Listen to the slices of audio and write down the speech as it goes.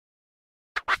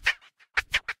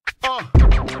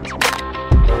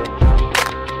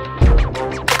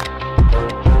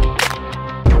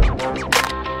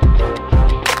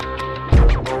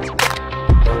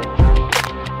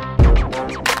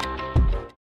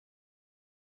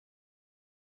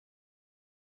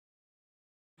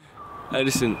Hey,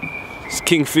 listen, it's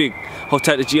KingFig. Hold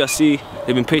tight to GRC.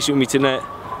 They've been patient with me tonight.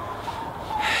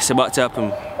 It's about to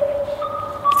happen.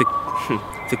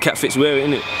 The cat fits wear it,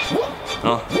 innit?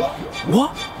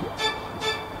 What?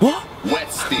 What?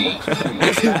 Wet Steve.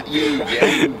 Is that you,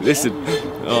 yeah? Listen.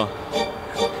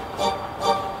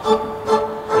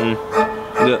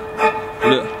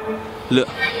 Look.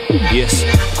 Yes,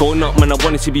 growing up, man, I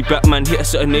wanted to be Batman. Hit a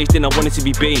certain age, then I wanted to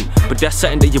be Bane. But that's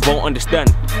something that you won't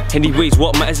understand. Anyways,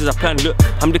 what matters is I plan. Look,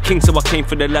 I'm the king, so I came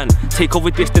for the land. Take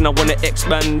over this, then I wanna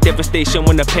expand. Devastation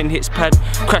when the pen hits pad.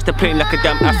 Crash the plane like a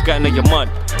damn Afghan, and you're mad.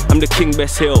 I'm the king,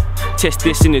 best hill. Test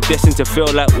this and you're destined to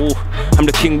feel like, ooh. I'm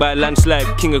the king by a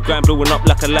landslide. King of grime, blowing up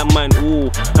like a landmine,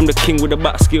 ooh. I'm the king with a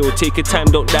back skill. Take your time,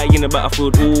 don't die in the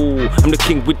battlefield, ooh. I'm the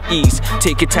king with ease.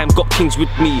 Take your time, got kings with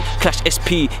me. Clash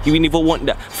SP, you ain't even want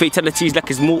that. Fatalities like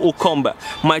it's Mortal Kombat.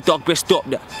 My dog best stop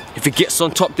that. If it gets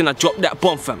on top, then I drop that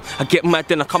bomb, fam. I get mad,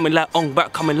 then I come in like on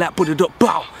back, coming like put it up,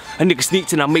 bow. A nigga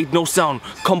sneaked and I made no sound.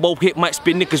 Combo hit might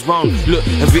spin niggas round. Look,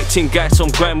 evicting guys on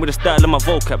grime with a style of my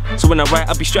vocab. So when I write,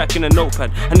 I be striking a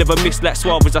notepad. I never miss like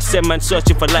Suarez. I send man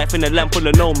searching for life in a lamp full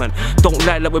of no man. Don't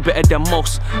lie like we're better than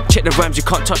most. Check the rhymes, you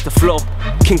can't touch the flow.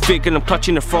 KingFig and I'm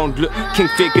clutching the throne. Look,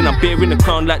 KingFig and I'm bearing the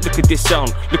crown. Like look at this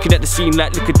sound. Looking at the scene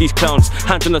like look at these clowns.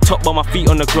 Hands on the top but my feet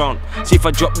on the ground. See if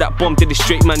I drop that bomb, then it's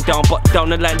straight man down. But down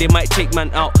the line they might take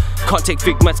man out. Can't take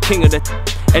Fig man's king of the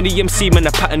any MC man, I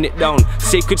pattern it down.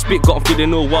 Sacred spit got him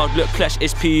feeling all wild. Look, Clash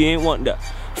SP, ain't want that.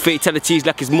 Fatalities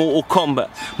like it's Mortal Kombat.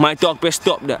 My dog best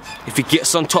stop that. If he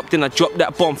gets on top, then I drop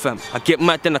that bomb, fam. I get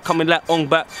mad, then I come in like on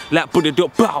back, like put it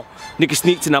up, bow. Niggas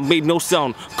sneaked and I made no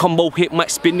sound. Combo hit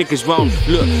might spin niggas round.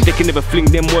 Look, they can never fling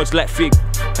them words like Fig.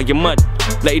 Are you mad?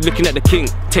 Like you looking at the king.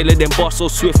 Tailor them bars so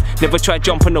swift. Never try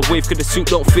jump on the wave cause the suit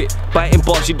don't fit. Biting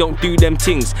bars, you don't do them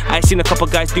things. I seen a couple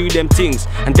guys do them things,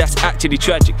 and that's actually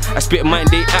tragic. I spit mine,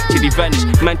 they actually vanish.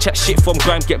 Man chat shit from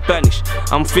grime, get banished.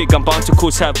 I'm Fig, I'm bound to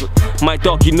cause havoc. My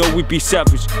dog, you know we be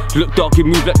savage. Look dog, you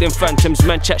move like them phantoms.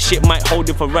 Man chat shit might hold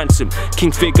him for ransom.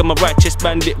 KingFig, I'm a righteous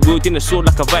bandit, wielding a sword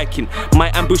like a Viking.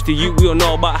 My ambush to you, we all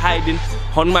know about hiding.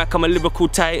 On mic, I'm a lyrical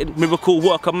titan. Miracle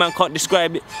worker, man can't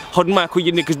describe it. On mic, all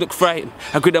you niggas look frightened.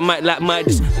 I grip the mic like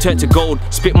Midas, turn to gold.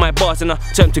 Spit my bars and I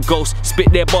turn to ghost.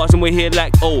 Spit their bars and we're here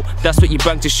like, oh, that's what you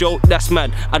bang to show? That's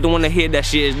mad. I don't wanna hear that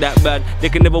shit is that bad. They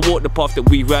can never walk the path that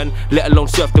we ran, let alone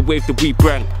surf the wave that we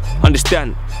bring.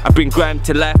 Understand? I bring grime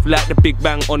to life like the Big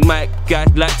Bang. On mic, guys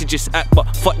like to just act,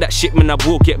 but fuck that shit, man, I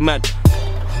will get mad.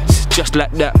 Just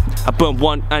like that, I burn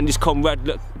one and his comrade,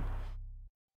 look.